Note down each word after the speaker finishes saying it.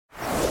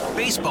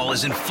Baseball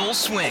is in full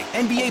swing.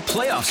 NBA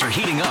playoffs are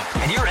heating up,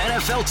 and your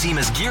NFL team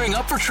is gearing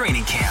up for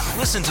training camp.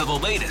 Listen to the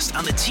latest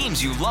on the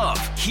teams you love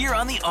here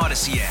on the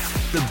Odyssey app.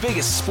 The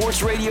biggest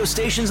sports radio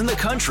stations in the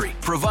country,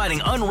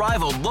 providing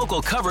unrivaled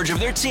local coverage of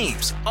their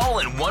teams, all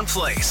in one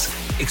place.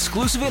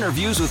 Exclusive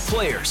interviews with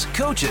players,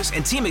 coaches,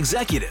 and team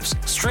executives,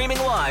 streaming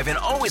live and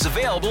always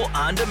available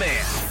on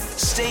demand.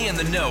 Stay in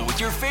the know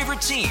with your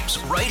favorite teams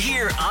right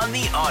here on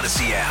the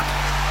Odyssey app.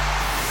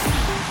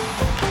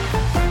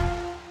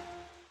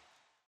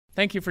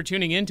 Thank you for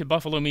tuning in to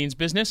Buffalo Means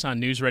Business on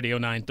News Radio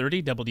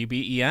 930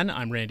 WBEN.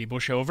 I'm Randy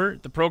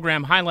Bushover. The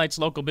program highlights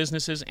local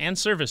businesses and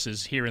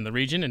services here in the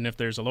region, and if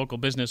there's a local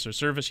business or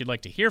service you'd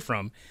like to hear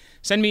from,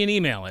 send me an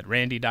email at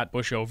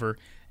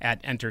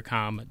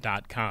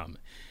randy.bushover@entercom.com.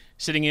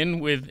 Sitting in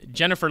with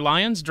Jennifer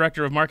Lyons,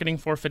 Director of Marketing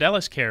for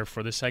Fidelis Care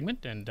for this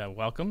segment, and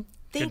welcome.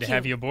 Thank you. Good to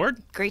have you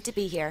aboard. Great to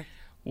be here.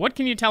 What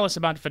can you tell us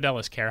about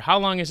Fidelis Care? How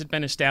long has it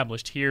been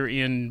established here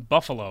in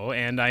Buffalo?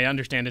 And I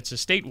understand it's a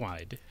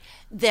statewide.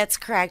 That's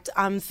correct.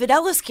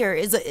 Fidelis Care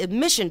is a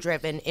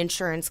mission-driven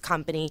insurance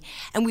company,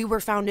 and we were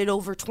founded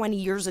over 20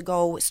 years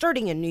ago,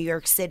 starting in New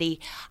York City,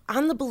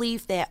 on the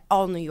belief that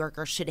all New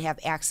Yorkers should have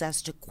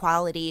access to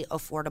quality,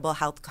 affordable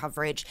health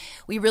coverage.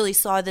 We really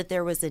saw that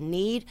there was a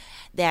need,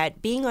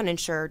 that being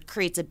uninsured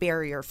creates a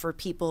barrier for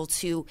people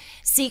to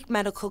seek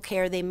medical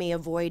care. They may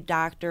avoid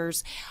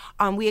doctors.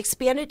 We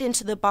expanded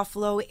into the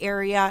Buffalo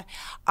area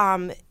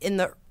in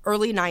the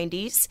early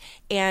 90s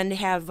and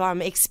have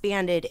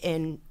expanded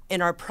in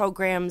our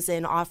programs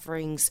and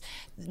offerings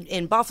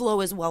in Buffalo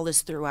as well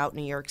as throughout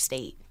New York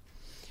State.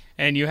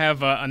 And you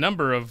have a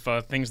number of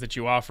things that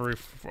you offer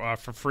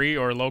for free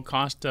or low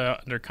cost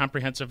under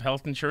comprehensive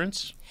health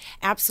insurance?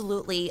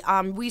 Absolutely.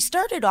 We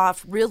started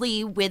off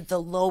really with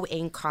the low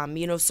income,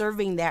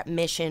 serving that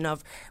mission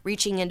of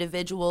reaching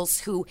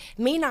individuals who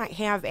may not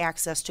have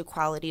access to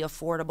quality,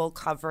 affordable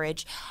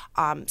coverage.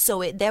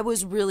 That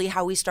was really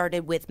how we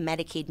started with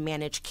Medicaid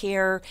Managed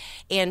Care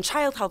and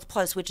Child Health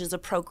Plus, which is a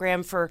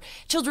program for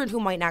children who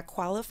might not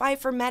qualify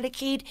for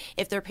Medicaid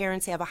if their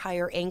parents have a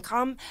higher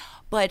income,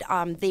 but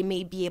they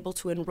may be able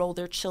to enroll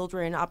their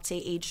children up to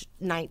age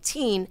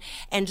 19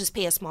 and just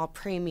pay a small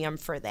premium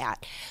for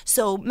that.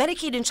 So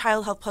Medicaid and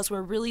Child Health Plus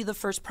were really the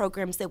first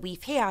programs that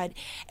we've had.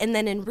 And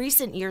then in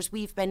recent years,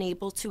 we've been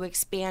able to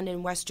expand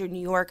in Western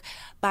New York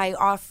by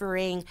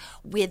offering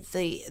with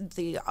the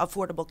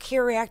Affordable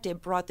Care Act.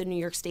 It brought the New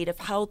York State of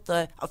Health,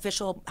 the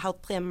official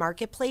health plan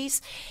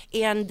marketplace.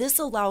 And this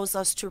allows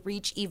us to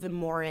reach even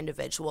more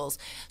individuals.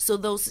 So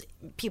those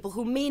people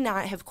who may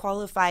not have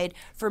qualified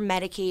for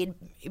Medicaid,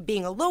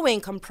 being a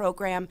low-income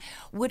program,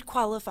 would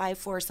qualify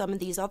for some of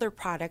these other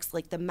products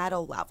like the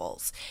metal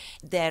levels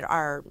that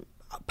are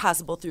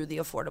possible through the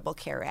Affordable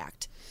Care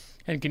Act.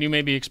 And can you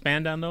maybe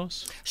expand on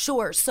those?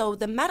 Sure. So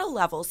the metal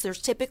levels,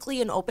 there's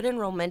typically an open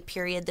enrollment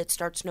period that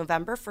starts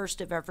November 1st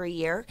of every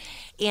year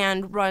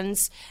and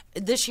runs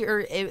this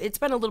year. It's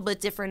been a little bit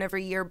different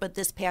every year, but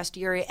this past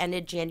year it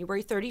ended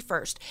January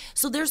 31st.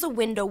 So there's a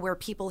window where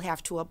people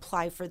have to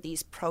apply for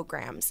these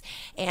programs,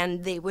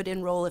 and they would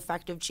enroll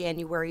effective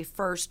January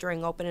 1st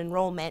during open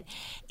enrollment.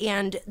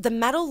 And the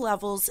metal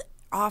levels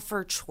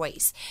offer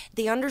choice.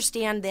 They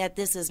understand that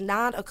this is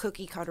not a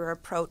cookie cutter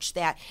approach,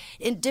 that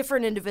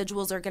different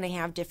individuals are going to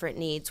have different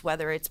needs,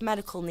 whether it's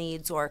medical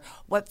needs or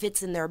what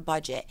fits in their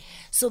budget.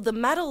 So the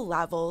metal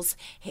levels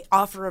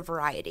offer a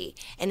variety,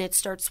 and it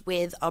starts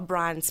with a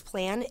bronze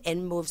plan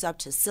and moves up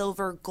to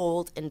silver,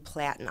 gold, and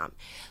platinum.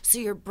 So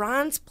your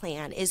bronze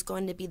plan is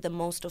going to be the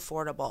most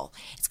affordable.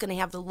 It's going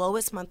to have the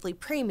lowest monthly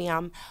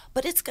premium,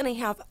 but it's going to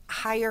have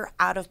higher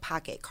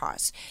out-of-pocket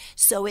costs.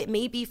 So it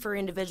may be for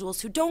individuals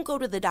who don't go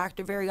to the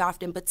doctor very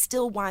often, but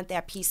still want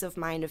that peace of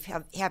mind of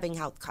having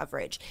health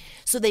coverage.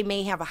 So they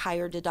may have a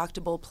higher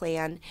deductible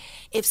plan.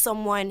 If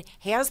someone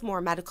has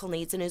more medical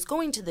needs and is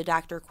going to the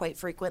doctor quite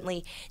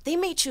frequently, they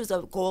may choose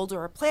a gold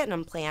or a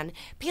platinum plan,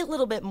 pay a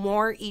little bit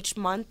more each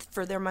month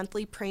for their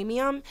monthly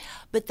premium,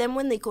 but then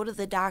when they go to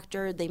the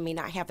doctor, they may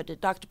not have a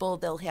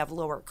deductible, they'll have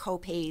lower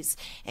copays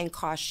and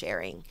cost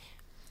sharing.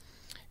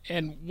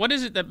 And what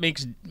is it that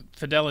makes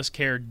Fidelis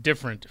Care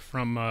different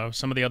from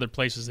some of the other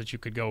places that you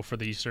could go for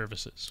these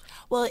services?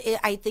 Well,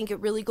 I think it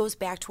really goes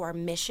back to our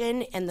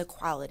mission and the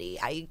quality.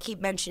 I keep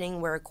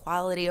mentioning we're a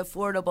quality,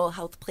 affordable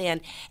health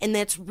plan, and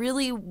that's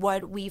really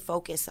what we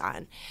focus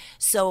on.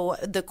 So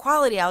the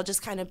quality, I'll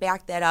just kind of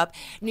back that up.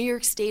 New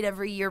York State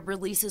every year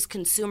releases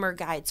consumer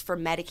guides for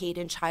Medicaid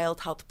and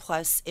Child Health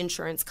Plus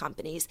insurance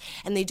companies,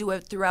 and they do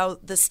it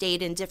throughout the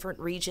state in different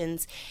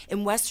regions.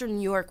 In Western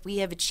New York, we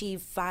have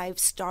achieved 5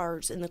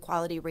 stars in the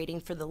quality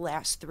rating for the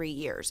last 3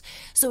 years.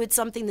 So it's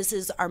something, this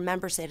is our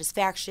member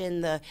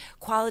satisfaction, the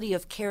quality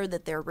of care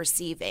that they're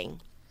receiving.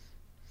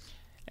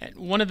 And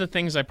one of the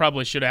things I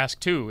probably should ask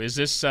too, is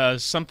this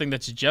something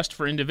that's just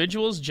for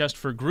individuals, just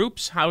for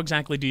groups? How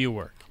exactly do you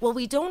work? Well,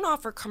 we don't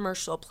offer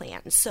commercial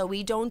plans, so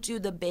we don't do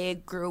the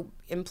big group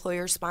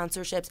employer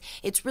sponsorships.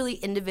 It's really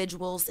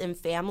individuals and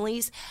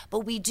families, but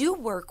we do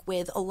work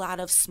with a lot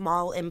of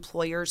small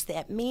employers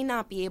that may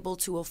not be able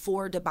to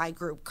afford to buy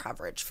group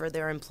coverage for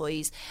their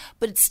employees,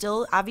 but it's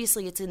still,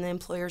 obviously, it's in the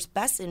employer's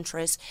best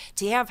interest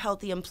to have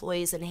healthy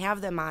employees and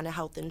have them on a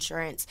health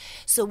insurance.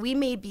 So we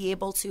may be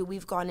able to,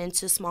 we've gone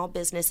into small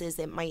businesses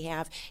that might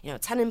have,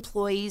 10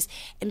 employees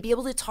and be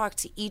able to talk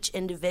to each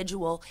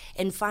individual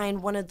and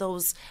find one of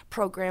those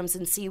programs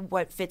and see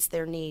what fits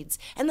their needs.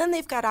 And then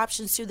they've got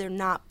options too. They're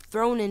not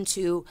thrown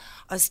into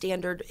a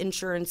standard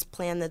insurance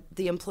plan that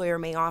the employer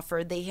may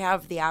offer. They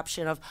have the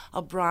option of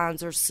a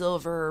bronze or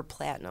silver or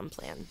platinum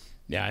plan.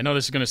 Yeah, I know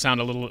this is going to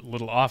sound a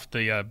little off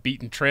the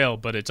beaten trail,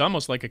 but it's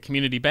almost like a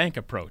community bank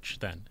approach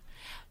then.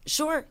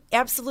 Sure,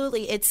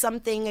 absolutely. It's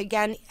something,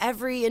 again,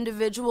 every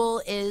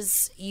individual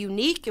is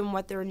unique in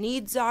what their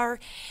needs are,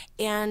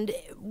 and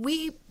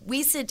we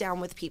sit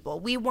down with people.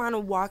 We want to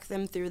walk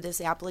them through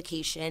this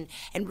application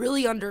and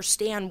really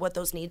understand what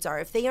those needs are.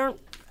 If they aren't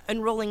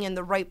enrolling in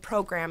the right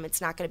program, it's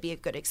not going to be a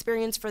good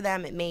experience for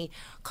them. It may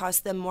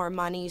cost them more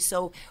money.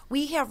 So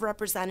we have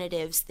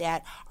representatives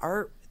that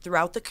are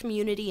throughout the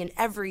community in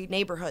every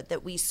neighborhood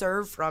that we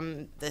serve,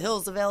 from the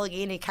hills of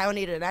Allegheny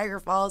County to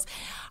Niagara Falls.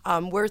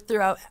 We're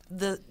throughout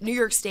the New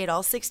York State,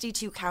 all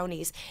 62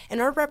 counties. And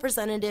our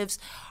representatives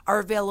are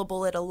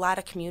available at a lot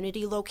of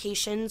community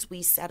locations.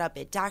 We set up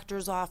at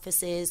doctor's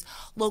offices,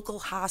 local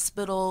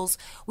hospitals.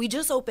 We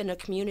just opened a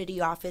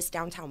community office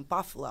downtown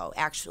Buffalo,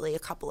 actually, a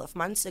couple of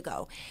months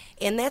ago.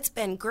 And that's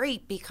been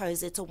great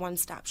because it's a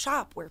one-stop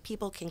shop where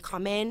people can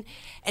come in,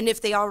 and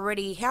if they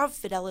already have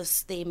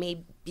Fidelis, they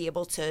may be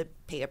able to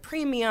pay a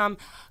premium,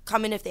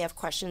 come in if they have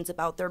questions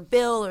about their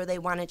bill or they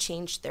want to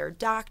change their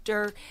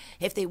doctor.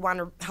 If they want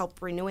to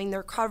help renewing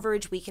their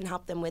coverage, we can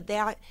help them with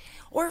that.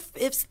 Or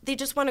if they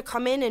just want to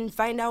come in and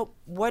find out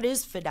what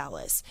is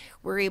Fidelis,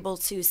 we're able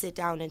to sit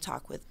down and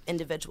talk with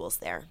individuals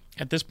there.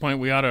 At this point,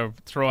 we ought to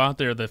throw out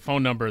there the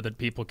phone number that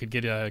people could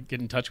get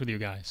in touch with you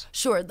guys.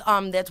 Sure.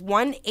 That's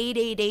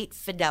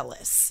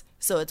 1-888-FIDELIS.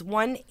 So it's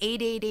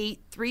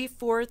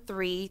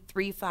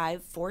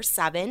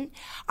 1-888-343-3547.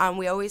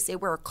 We always say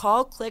we're a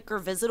call, click, or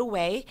visit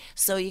away.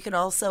 So you can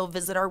also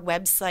visit our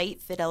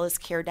website,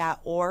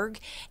 fideliscare.org,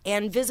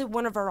 and visit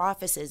one of our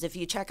offices. If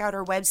you check out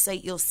our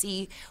website, you'll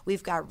see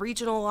we've got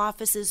regional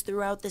offices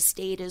throughout the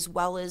state as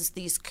well as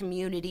these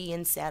community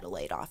and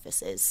satellite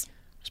offices.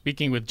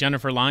 Speaking with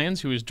Jennifer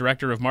Lyons, who is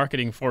Director of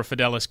Marketing for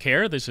Fidelis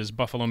Care. This is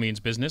Buffalo Means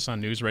Business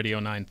on News Radio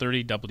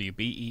 930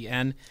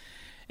 WBEN.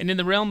 And in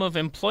the realm of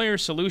employer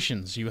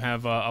solutions, you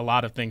have a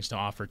lot of things to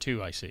offer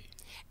too, I see.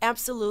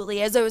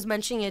 Absolutely. As I was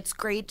mentioning, it's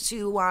great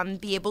to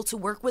be able to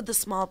work with the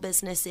small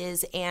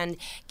businesses and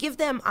give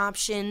them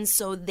options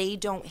so they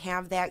don't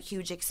have that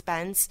huge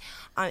expense.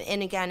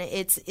 And again,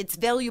 it's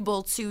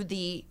valuable to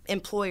the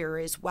employer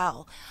as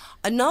well.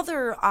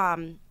 Another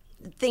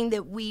thing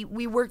that we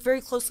work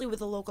very closely with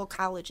the local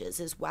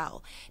colleges as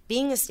well.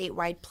 Being a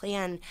statewide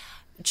plan,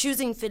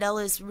 choosing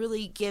Fidelis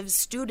really gives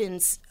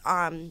students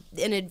an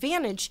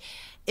advantage.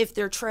 If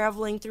they're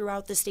traveling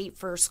throughout the state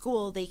for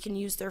school, they can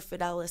use their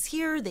Fidelis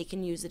here. They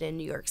can use it in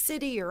New York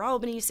City or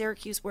Albany,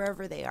 Syracuse,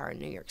 wherever they are in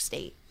New York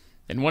State.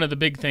 And one of the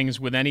big things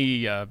with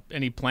any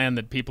plan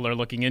that people are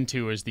looking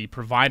into is the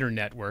provider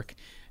network.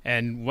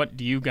 And what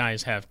do you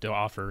guys have to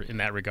offer in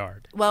that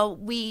regard? Well,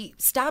 we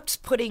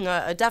stopped putting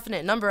a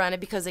definite number on it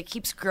because it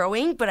keeps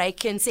growing, but I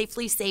can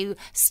safely say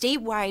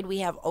statewide we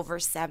have over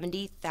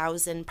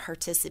 70,000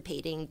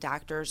 participating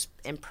doctors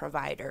and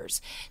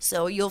providers.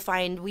 So you'll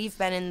find we've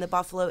been in the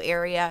Buffalo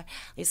area,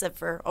 like I said,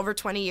 for over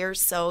 20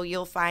 years, so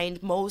you'll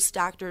find most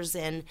doctors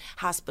and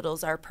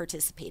hospitals are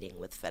participating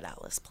with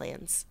Fidelis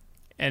plans.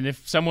 And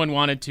if someone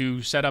wanted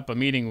to set up a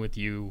meeting with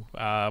you,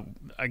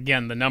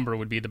 again, the number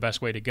would be the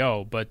best way to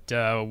go. But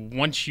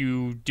once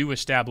you do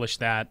establish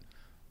that,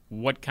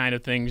 what kind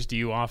of things do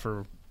you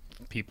offer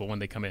people when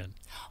they come in?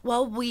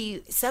 Well,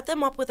 we set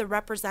them up with a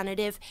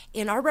representative,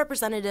 and our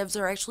representatives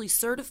are actually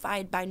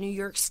certified by New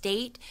York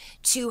State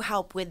to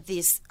help with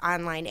this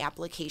online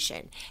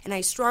application. And I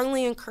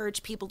strongly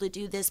encourage people to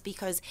do this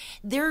because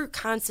they're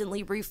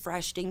constantly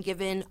refreshed and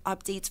given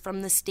updates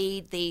from the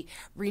state. They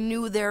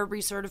renew their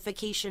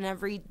recertification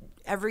every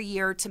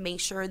year to make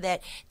sure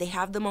that they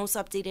have the most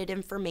updated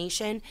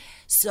information.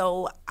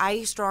 So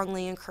I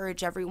strongly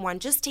encourage everyone,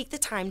 just take the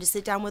time to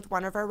sit down with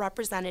one of our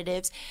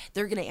representatives.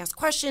 They're going to ask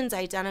questions,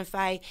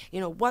 identify,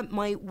 what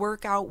might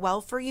work out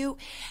well for you.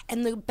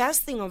 And the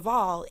best thing of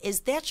all is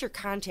that's your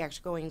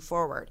contact going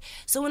forward.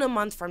 So in a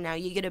month from now,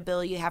 you get a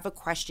bill, you have a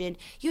question,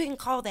 you can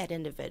call that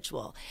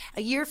individual.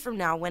 A year from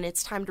now, when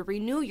it's time to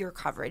renew your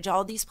coverage,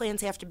 all these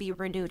plans have to be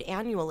renewed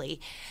annually,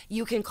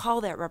 you can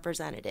call that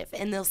representative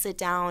and they'll sit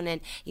down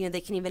and, they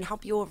can even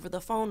help you over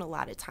the phone a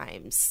lot of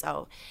times.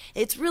 So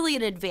it's really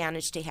an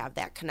advantage to have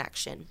that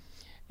connection.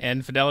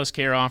 And Fidelis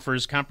Care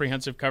offers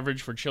comprehensive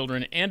coverage for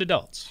children and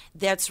adults.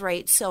 That's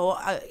right. So,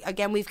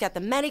 again, we've got the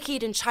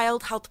Medicaid and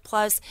Child Health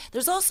Plus.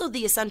 There's also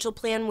the Essential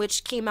Plan,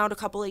 which came out a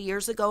couple of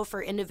years ago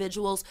for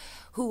individuals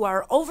who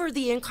are over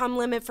the income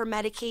limit for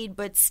Medicaid,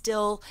 but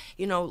still,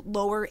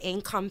 lower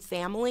income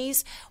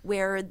families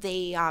where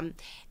they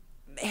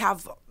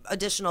have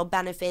additional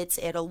benefits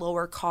at a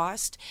lower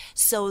cost.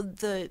 So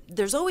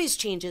there's always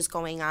changes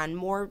going on,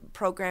 more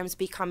programs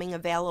becoming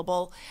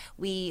available.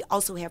 We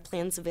also have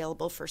plans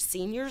available for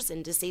seniors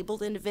and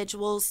disabled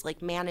individuals,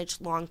 like managed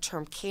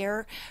long-term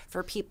care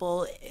for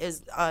people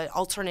as an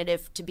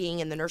alternative to being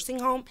in the nursing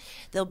home.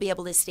 They'll be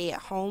able to stay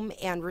at home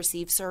and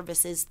receive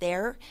services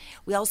there.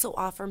 We also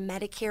offer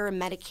Medicare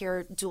and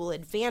Medicare Dual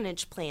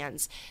Advantage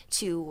plans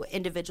to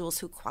individuals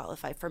who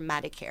qualify for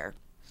Medicare.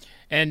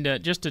 And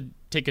just to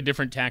take a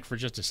different tack for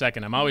just a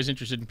second, I'm always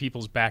interested in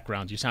people's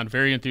backgrounds. You sound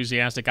very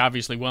enthusiastic,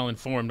 obviously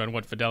well-informed on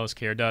what Fidelis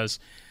Care does.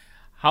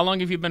 How long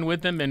have you been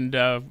with them, and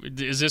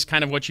is this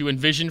kind of what you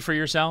envisioned for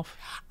yourself?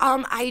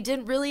 I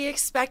didn't really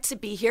expect to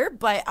be here,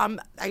 but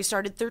I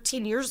started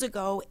 13 years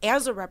ago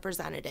as a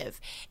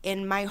representative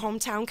in my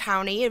hometown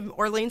county, in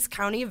Orleans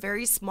County, a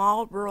very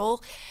small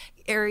rural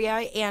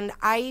area, and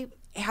I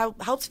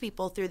helped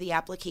people through the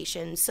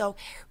application. So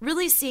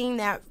really seeing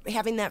that,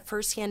 having that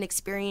firsthand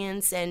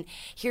experience and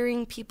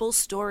hearing people's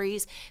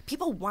stories,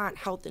 people want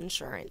health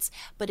insurance,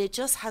 but it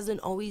just hasn't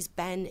always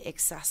been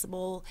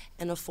accessible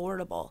and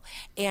affordable.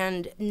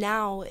 And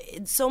now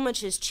so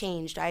much has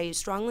changed. I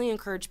strongly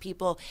encourage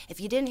people,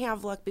 if you didn't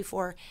have luck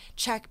before,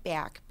 check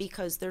back,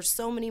 because there's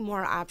so many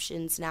more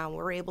options now.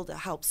 We're able to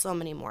help so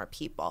many more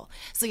people.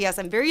 So yes,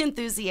 I'm very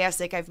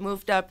enthusiastic. I've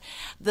moved up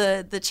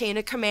the chain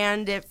of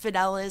command at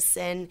Fidelis,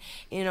 and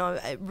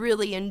I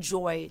really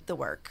enjoy the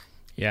work.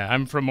 Yeah,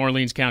 I'm from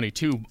Orleans County,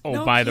 too.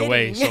 Oh, by the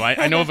way, so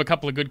I know of a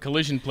couple of good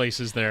collision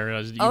places there,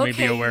 as you may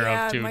be aware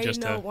of, too. Might just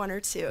know one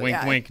or two.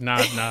 Wink, wink,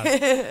 nod,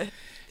 nod.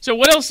 So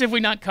what else have we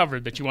not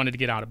covered that you wanted to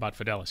get out about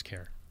Fidelis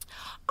Care?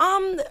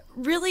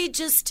 Really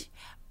just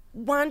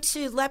want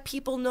to let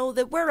people know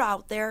that we're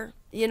out there.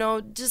 It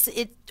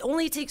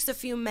only takes a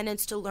few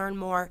minutes to learn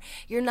more.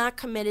 You're not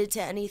committed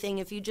to anything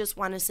if you just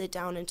want to sit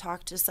down and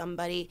talk to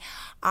somebody.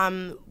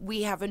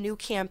 We have a new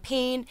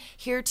campaign,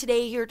 Here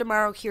Today, Here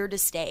Tomorrow, Here to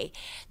Stay.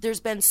 There's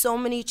been so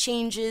many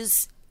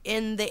changes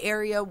in the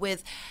area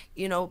with,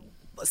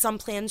 some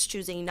plans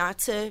choosing not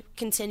to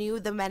continue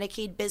the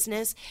Medicaid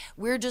business.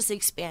 We're just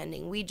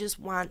expanding. We just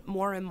want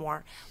more and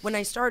more. When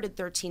I started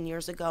 13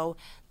 years ago,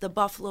 the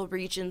Buffalo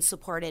region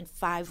supported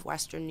 5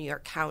 Western New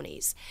York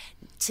counties.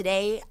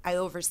 Today, I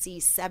oversee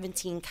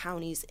 17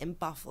 counties in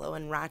Buffalo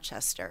and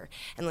Rochester.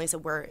 And like I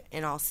said, we're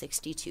in all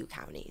 62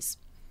 counties.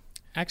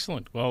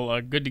 Excellent.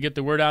 Well, good to get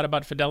the word out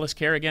about Fidelis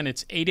Care. Again,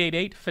 it's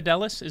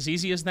 888-FIDELIS, as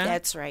easy as that?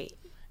 That's right.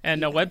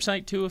 And a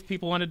website, too, if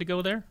people wanted to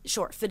go there?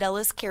 Sure,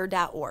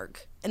 fideliscare.org.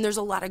 And there's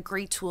a lot of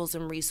great tools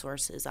and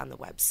resources on the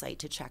website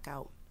to check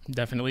out.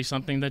 Definitely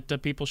something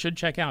that people should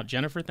check out.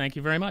 Jennifer, thank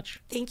you very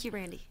much. Thank you,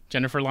 Randy.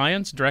 Jennifer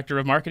Lyons, Director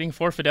of Marketing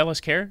for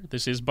Fidelis Care.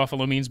 This is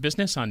Buffalo Means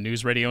Business on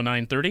News Radio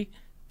 930,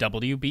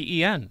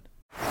 WBEN.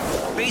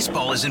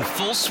 Baseball is in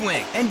full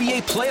swing.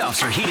 NBA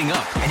playoffs are heating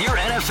up, and your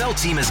NFL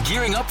team is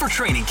gearing up for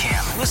training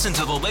camp. Listen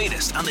to the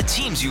latest on the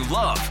teams you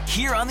love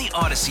here on the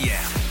Odyssey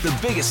app.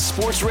 The biggest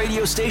sports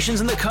radio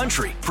stations in the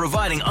country,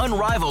 providing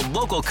unrivaled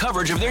local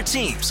coverage of their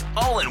teams,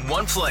 all in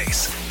one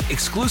place.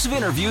 Exclusive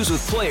interviews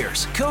with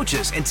players,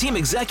 coaches, and team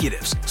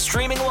executives,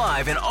 streaming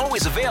live and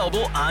always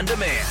available on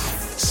demand.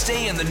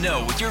 Stay in the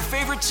know with your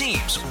favorite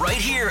teams right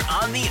here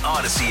on the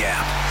Odyssey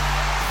app.